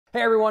Hey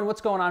everyone,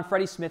 what's going on?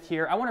 Freddie Smith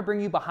here. I want to bring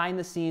you behind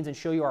the scenes and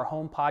show you our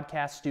home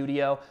podcast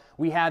studio.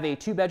 We have a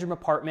 2-bedroom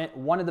apartment.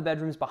 One of the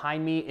bedrooms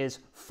behind me is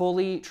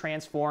fully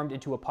transformed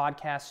into a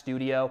podcast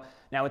studio.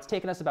 Now, it's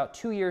taken us about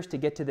 2 years to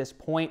get to this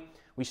point.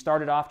 We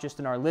started off just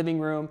in our living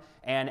room,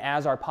 and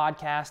as our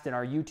podcast and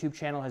our YouTube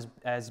channel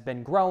has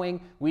been growing,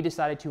 we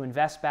decided to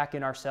invest back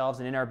in ourselves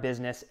and in our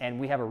business, and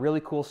we have a really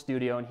cool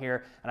studio in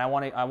here, and I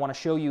want to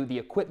show you the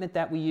equipment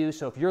that we use.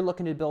 So if you're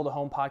looking to build a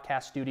home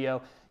podcast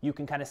studio, you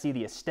can kind of see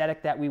the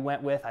aesthetic that we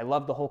went with. I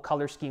love the whole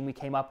color scheme we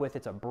came up with.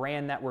 It's a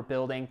brand that we're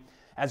building,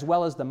 as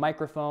well as the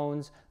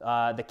microphones,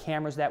 the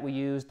cameras that we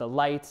use, the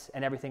lights,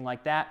 and everything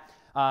like that.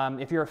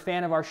 If you're a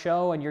fan of our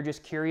show and you're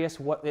just curious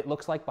what it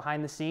looks like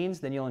behind the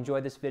scenes, then you'll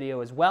enjoy this video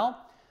as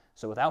well.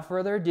 So without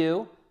further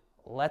ado,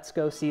 let's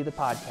go see the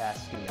podcast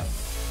studio.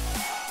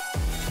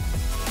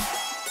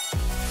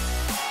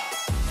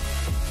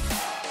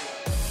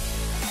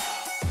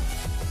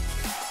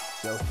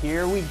 So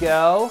here we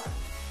go,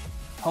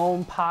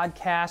 home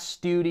podcast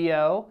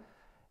studio.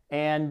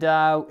 And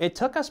it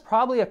took us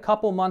probably a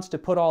couple months to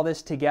put all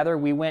this together.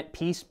 We went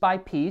piece by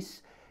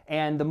piece.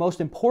 And the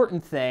most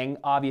important thing,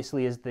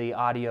 obviously, is the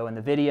audio and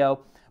the video,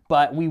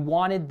 but we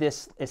wanted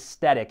this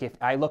aesthetic.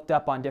 If I looked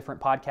up on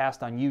different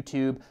podcasts on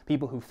YouTube,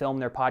 people who film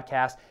their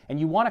podcast, and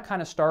you want to kind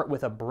of start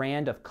with a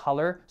brand of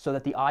color so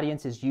that the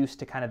audience is used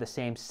to kind of the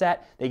same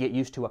set. They get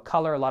used to a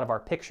color. A lot of our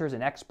pictures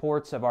and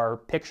exports of our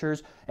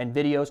pictures and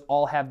videos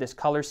all have this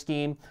color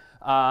scheme.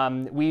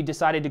 We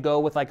decided to go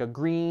with like a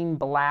green,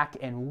 black,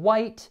 and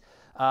white.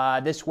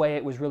 This way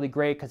it was really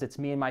great because it's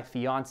me and my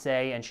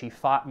fiance, and she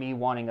fought me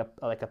wanting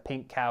a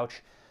pink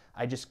couch.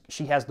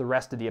 She has the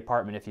rest of the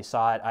apartment. If you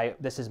saw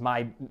it, this is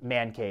my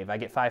man cave. I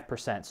get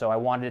 5%, so I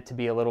wanted it to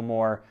be a little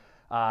more,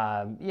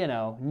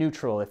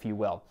 neutral, if you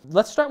will.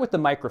 Let's start with the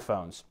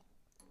microphones.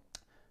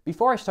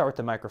 Before I start with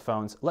the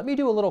microphones, let me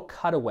do a little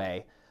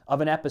cutaway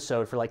of an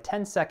episode for like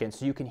 10 seconds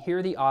so you can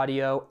hear the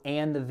audio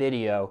and the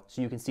video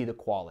so you can see the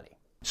quality.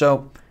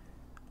 So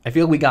I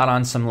feel we got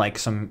on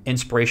some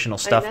inspirational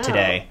stuff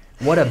today.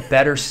 What a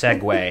better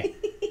segue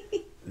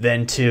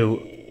than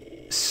to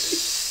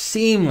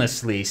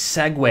seamlessly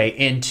segue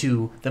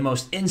into the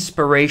most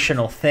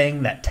inspirational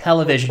thing that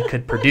television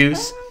could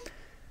produce,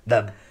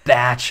 The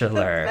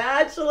Bachelor. The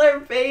Bachelor,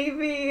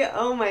 baby.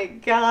 Oh my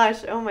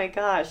gosh. Oh my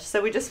gosh.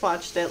 So we just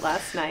watched it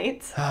last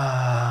night.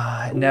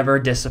 It never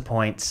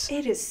disappoints.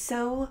 It is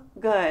so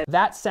good.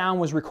 That sound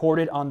was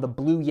recorded on the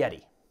Blue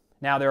Yeti.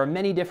 Now, there are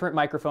many different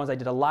microphones. I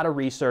did a lot of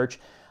research.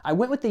 I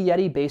went with the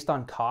Yeti based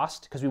on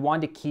cost because we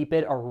wanted to keep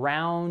it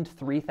around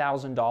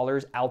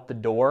 $3,000 out the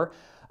door.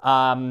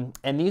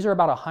 And these are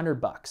about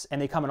 $100, and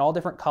they come in all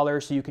different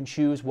colors, so you can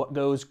choose what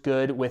goes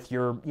good with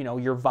your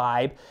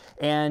vibe.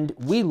 And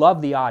we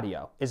love the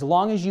audio. As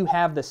long as you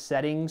have the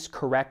settings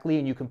correctly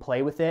and you can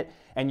play with it,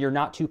 and you're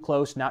not too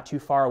close, not too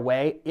far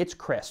away, it's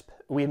crisp.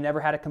 We've never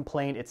had a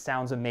complaint. It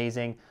sounds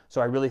amazing.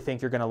 So I really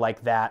think you're gonna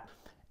like that.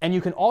 And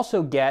you can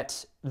also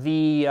get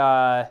the,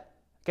 I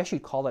guess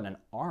you'd call it an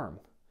arm,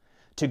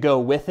 to go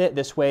with it.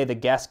 This way the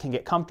guests can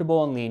get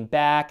comfortable and lean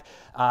back.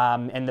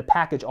 And the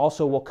package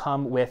also will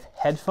come with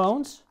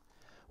headphones,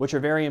 which are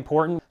very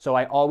important. So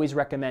I always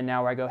recommend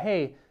now where I go,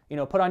 hey,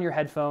 put on your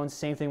headphones.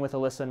 Same thing with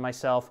Alyssa and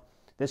myself.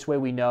 This way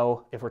we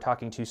know if we're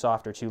talking too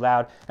soft or too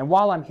loud. And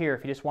while I'm here,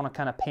 if you just want to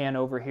kind of pan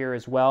over here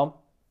as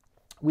well,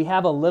 we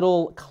have a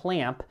little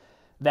clamp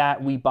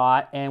that we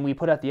bought and we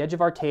put at the edge of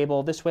our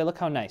table. This way, look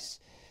how nice.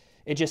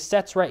 It just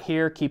sets right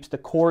here, keeps the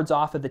cords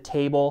off of the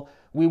table.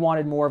 We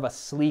wanted more of a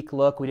sleek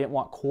look. We didn't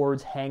want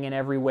cords hanging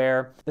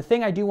everywhere. The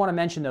thing I do want to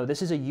mention though,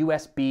 this is a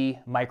USB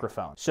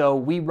microphone. So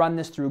we run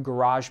this through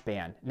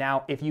GarageBand.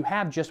 Now, if you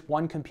have just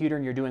one computer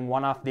and you're doing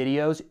one-off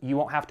videos, you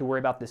won't have to worry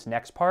about this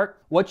next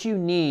part. What you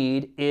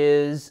need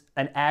is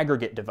an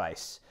aggregate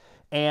device.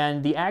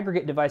 And the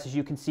aggregate device, as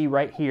you can see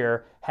right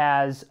here,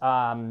 has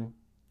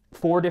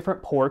 4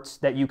 different ports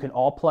that you can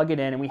all plug it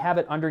in, and we have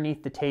it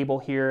underneath the table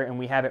here, and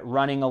we have it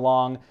running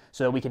along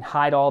so that we can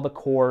hide all the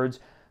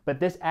cords. But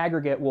this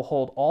aggregate will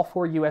hold all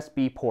 4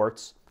 USB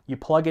ports. You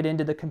plug it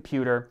into the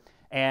computer,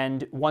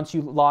 and once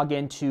you log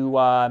into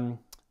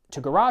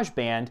to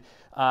GarageBand,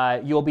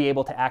 you'll be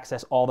able to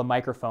access all the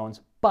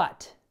microphones.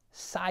 But,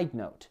 side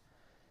note,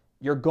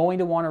 you're going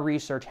to want to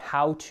research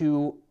how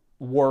to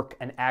work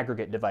an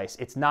aggregate device.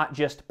 It's not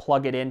just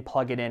plug it in,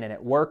 and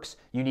it works.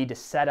 You need to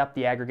set up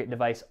the aggregate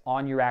device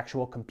on your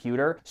actual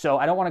computer. So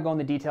I don't want to go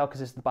into detail because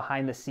it's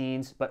behind the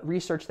scenes, but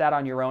research that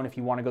on your own if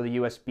you want to go the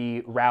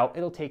USB route.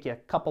 It'll take you a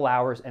couple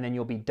hours and then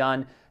you'll be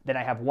done. Then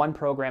I have one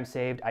program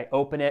saved. I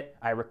open it,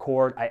 I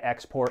record, I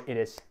export. It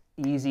is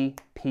easy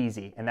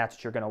peasy, and that's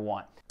what you're going to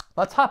want.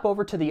 Let's hop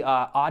over to the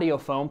audio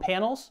foam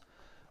panels.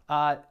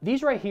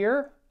 These right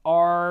here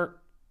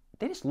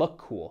they just look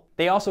cool.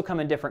 They also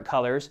come in different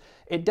colors.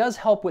 It does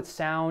help with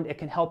sound. It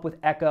can help with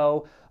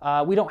echo.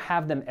 We don't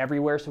have them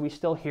everywhere, so we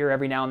still hear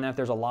every now and then if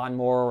there's a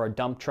lawnmower or a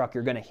dump truck,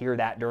 you're gonna hear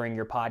that during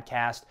your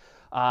podcast.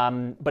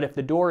 But if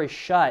the door is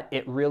shut,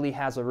 it really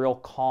has a real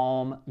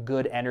calm,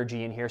 good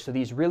energy in here. So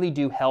these really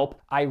do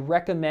help. I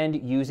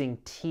recommend using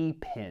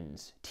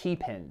T-pins.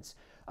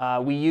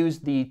 We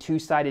used the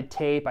two-sided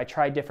tape. I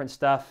tried different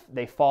stuff.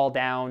 They fall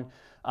down.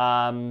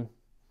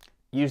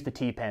 Use the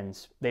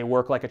T-pins. They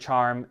work like a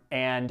charm,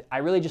 and I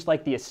really just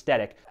like the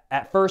aesthetic.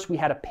 At first, we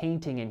had a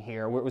painting in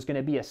here where it was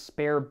gonna be a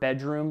spare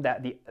bedroom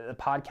that the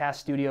podcast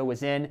studio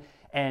was in,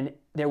 and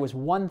there was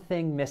one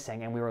thing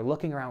missing, and we were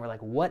looking around, we're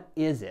like, what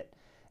is it?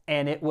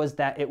 And it was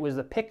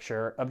a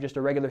picture of just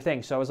a regular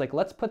thing. So I was like,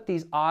 let's put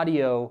these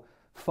audio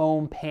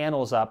foam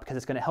panels up because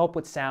it's gonna help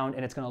with sound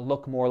and it's gonna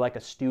look more like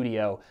a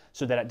studio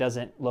so that it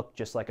doesn't look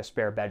just like a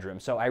spare bedroom.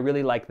 So I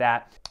really like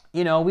that.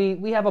 You know,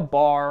 we have a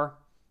bar.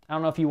 I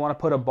don't know if you want to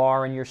put a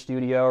bar in your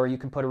studio, or you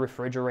can put a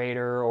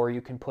refrigerator, or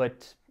you can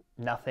put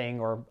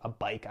nothing, or a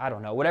bike. I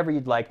don't know, whatever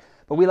you'd like.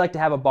 But we like to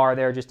have a bar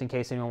there just in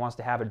case anyone wants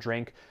to have a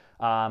drink.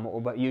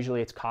 But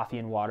usually it's coffee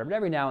and water. But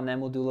every now and then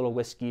we'll do a little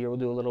whiskey, or we'll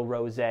do a little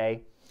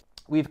rosé.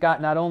 We've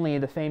got not only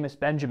the famous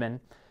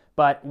Benjamin,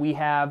 but we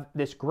have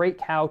this great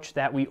couch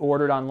that we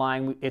ordered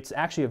online. It's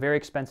actually a very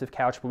expensive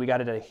couch, but we got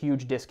it at a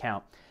huge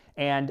discount.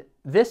 And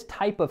this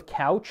type of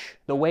couch,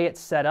 the way it's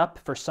set up,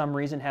 for some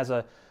reason has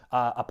a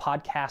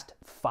podcast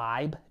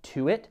vibe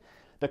to it.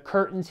 The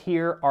curtains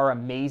here are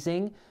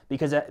amazing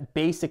because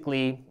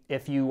basically,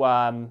 if you,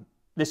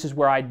 this is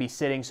where I'd be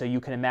sitting, so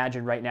you can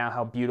imagine right now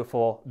how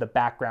beautiful the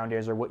background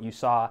is, or what you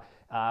saw.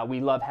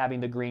 We love having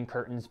the green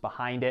curtains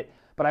behind it.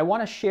 But I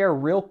want to share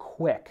real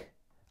quick,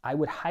 I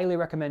would highly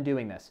recommend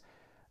doing this.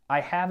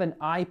 I have an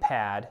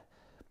iPad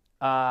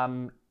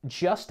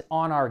just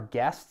on our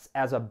guests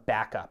as a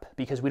backup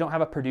because we don't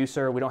have a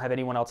producer, we don't have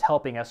anyone else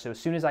helping us. So as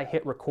soon as I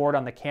hit record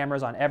on the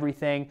cameras on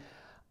everything,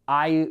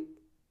 I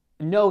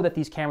know that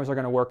these cameras are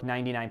going to work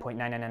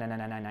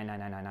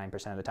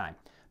 99.999999999% of the time.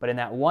 But in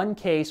that one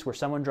case where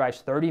someone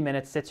drives 30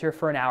 minutes, sits here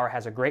for an hour,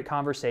 has a great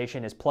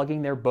conversation, is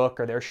plugging their book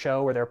or their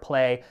show or their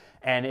play,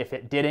 and if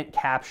it didn't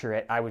capture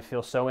it, I would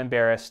feel so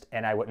embarrassed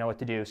and I wouldn't know what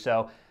to do.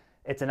 So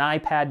it's an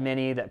iPad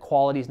mini. That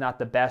quality's not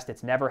the best.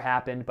 It's never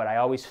happened, but I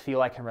always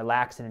feel I can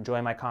relax and enjoy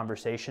my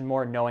conversation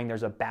more knowing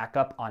there's a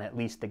backup on at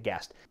least the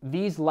guest.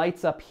 These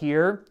lights up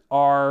here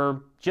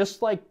are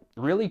just like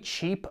really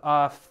cheap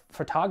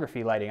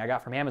photography lighting I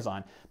got from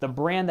Amazon. The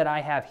brand that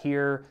I have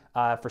here,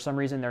 for some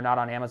reason they're not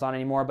on Amazon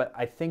anymore, but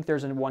I think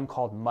there's one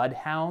called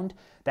Mudhound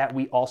that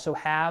we also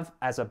have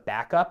as a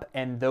backup,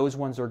 and those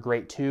ones are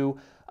great too.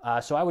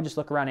 So I would just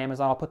look around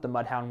Amazon. I'll put the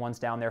Mudhound ones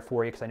down there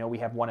for you because I know we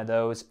have one of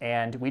those,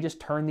 and we just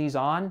turn these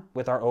on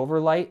with our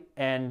overlight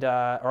and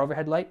our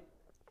overhead light,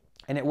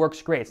 and it works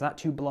great. It's not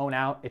too blown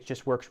out. It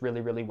just works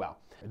really, really well.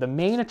 The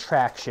main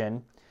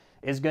attraction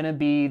is going to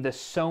be the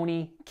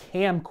Sony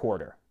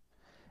camcorder.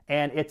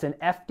 And it's an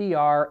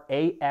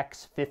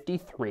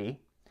FDR-AX53,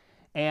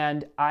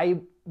 and I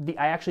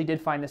actually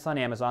did find this on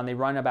Amazon. They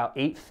run about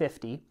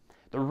 $850.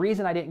 The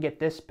reason I didn't get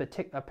this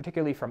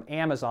particularly from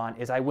Amazon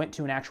is I went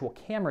to an actual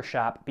camera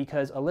shop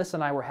because Alyssa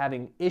and I were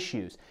having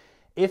issues.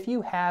 If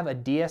you have a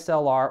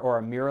DSLR or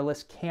a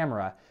mirrorless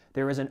camera,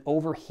 there is an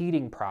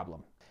overheating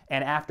problem.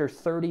 And after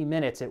 30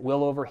 minutes, it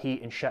will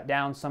overheat and shut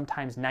down,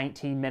 sometimes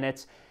 19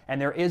 minutes. And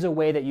there is a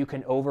way that you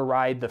can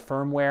override the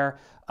firmware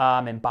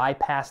and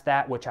bypass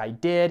that, which I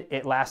did.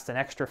 It lasts an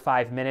extra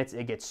 5 minutes.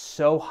 It gets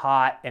so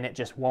hot and it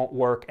just won't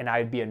work, and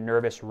I'd be a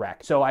nervous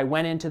wreck. So I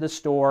went into the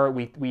store.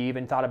 We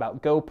even thought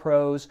about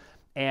GoPros,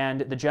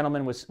 and the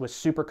gentleman was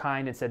super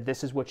kind and said,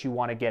 this is what you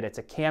want to get. It's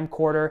a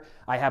camcorder.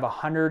 I have a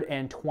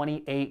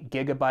 128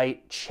 gigabyte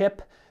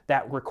chip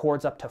that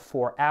records up to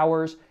 4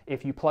 hours.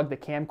 If you plug the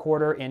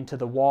camcorder into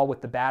the wall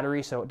with the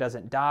battery so it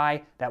doesn't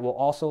die, that will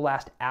also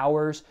last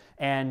hours.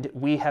 And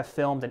we have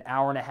filmed an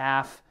hour and a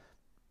half,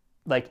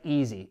 like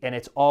easy, and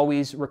it's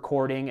always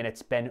recording, and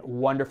it's been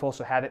wonderful.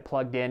 So have it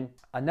plugged in.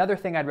 Another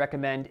thing I'd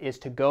recommend is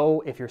to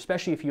go,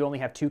 especially if you only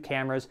have 2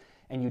 cameras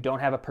and you don't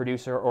have a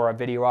producer or a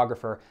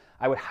videographer,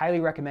 I would highly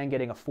recommend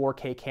getting a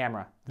 4K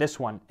camera. This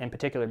one in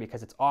particular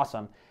because it's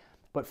awesome.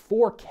 But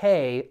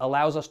 4K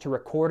allows us to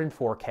record in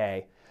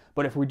 4K.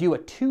 But if we do a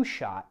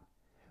 2-shot,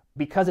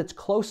 because it's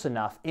close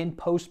enough in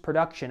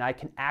post-production, I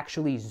can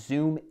actually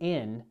zoom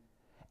in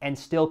and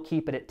still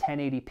keep it at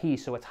 1080p,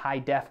 so it's high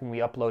def when we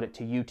upload it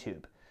to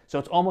YouTube. So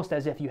it's almost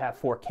as if you have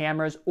 4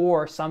 cameras,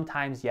 or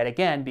sometimes, yet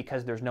again,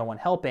 because there's no one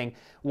helping,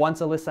 once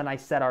Alyssa and I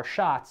set our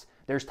shots,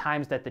 there's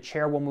times that the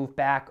chair will move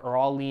back, or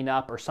I'll lean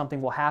up, or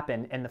something will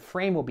happen, and the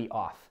frame will be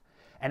off.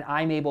 And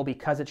I'm able,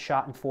 because it's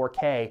shot in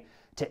 4K,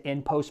 to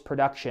in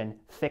post-production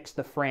fix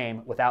the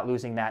frame without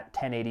losing that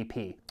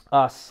 1080p.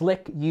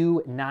 Slick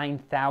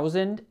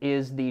U9000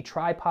 is the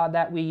tripod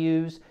that we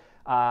use.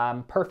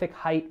 Perfect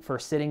height for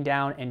sitting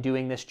down and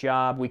doing this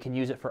job. We can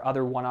use it for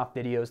other one-off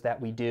videos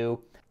that we do.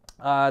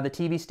 The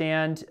TV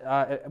stand,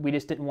 we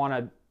just didn't want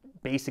to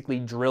basically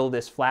drill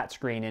this flat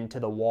screen into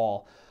the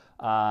wall.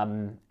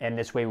 And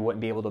this way we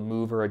wouldn't be able to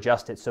move or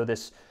adjust it. So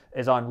this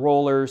is on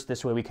rollers.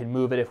 This way we can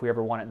move it if we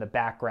ever want it in the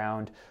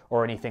background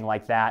or anything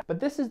like that. But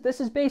this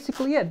is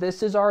basically it.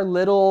 This is our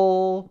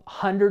little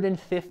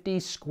 150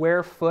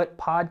 square foot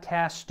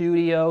podcast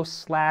studio /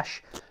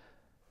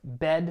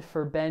 bed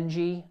for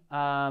Benji.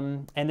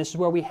 And this is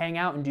where we hang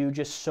out and do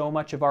just so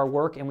much of our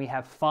work, and we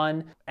have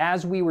fun.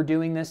 As we were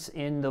doing this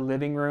in the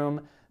living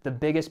room, The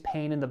biggest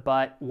pain in the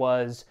butt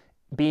was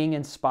being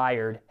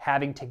inspired,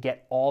 having to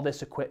get all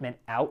this equipment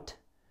out,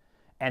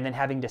 and then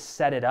having to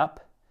set it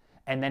up,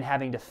 and then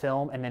having to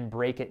film and then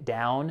break it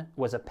down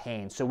was a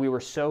pain. So we were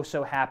so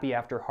happy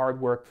after hard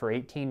work for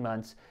 18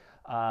 months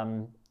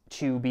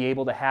to be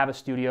able to have a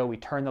studio. We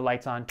turn the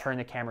lights on, turn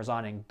the cameras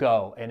on, and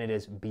go, and it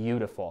is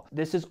beautiful.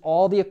 This is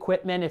all the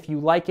equipment. If you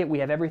like it, we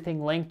have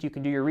everything linked. You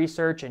can do your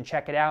research and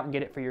check it out and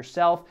get it for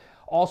yourself.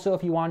 Also,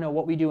 if you want to know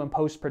what we do in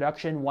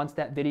post-production, once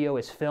that video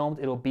is filmed,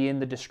 it'll be in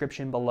the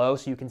description below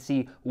so you can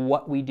see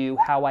what we do,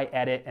 how I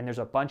edit, and there's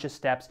a bunch of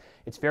steps.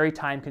 It's very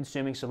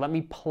time-consuming, so let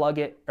me plug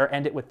it or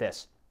end it with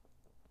this.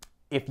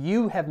 If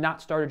you have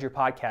not started your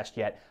podcast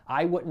yet,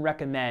 I wouldn't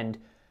recommend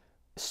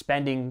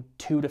spending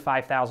 $2,000 to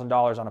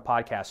 $5,000 on a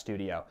podcast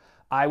studio.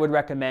 I would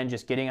recommend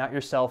just getting out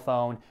your cell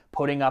phone,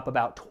 putting up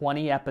about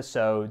 20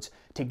 episodes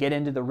to get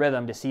into the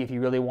rhythm to see if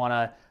you really want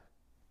to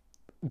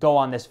go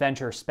on this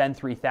venture, spend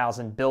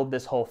 $3,000, build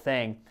this whole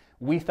thing.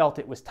 We felt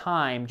it was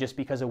time just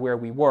because of where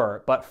we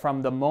were. But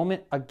from the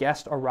moment a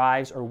guest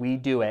arrives or we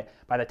do it,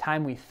 by the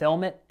time we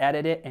film it,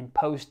 edit it, and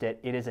post it,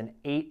 it is an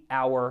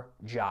 8-hour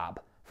job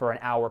for an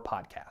hour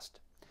podcast.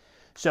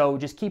 So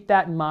just keep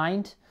that in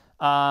mind.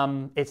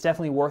 It's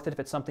definitely worth it if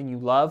it's something you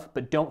love,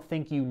 but don't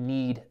think you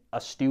need a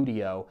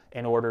studio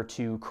in order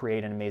to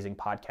create an amazing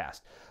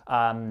podcast.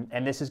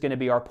 And this is going to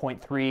be our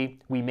point 3.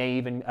 We may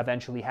even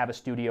eventually have a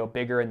studio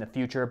bigger in the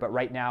future, but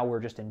right now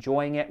we're just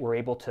enjoying it. We're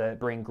able to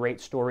bring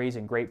great stories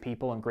and great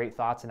people and great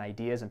thoughts and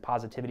ideas and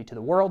positivity to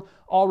the world,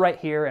 all right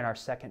here in our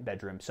second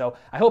bedroom. So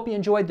I hope you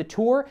enjoyed the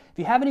tour. If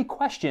you have any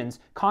questions,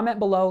 comment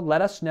below,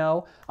 let us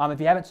know.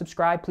 If you haven't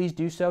subscribed, please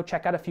do so.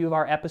 Check out a few of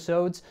our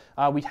episodes.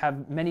 We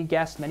have many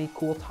guests, many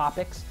cool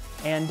topics,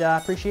 and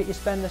appreciate you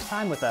spending this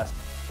time with us.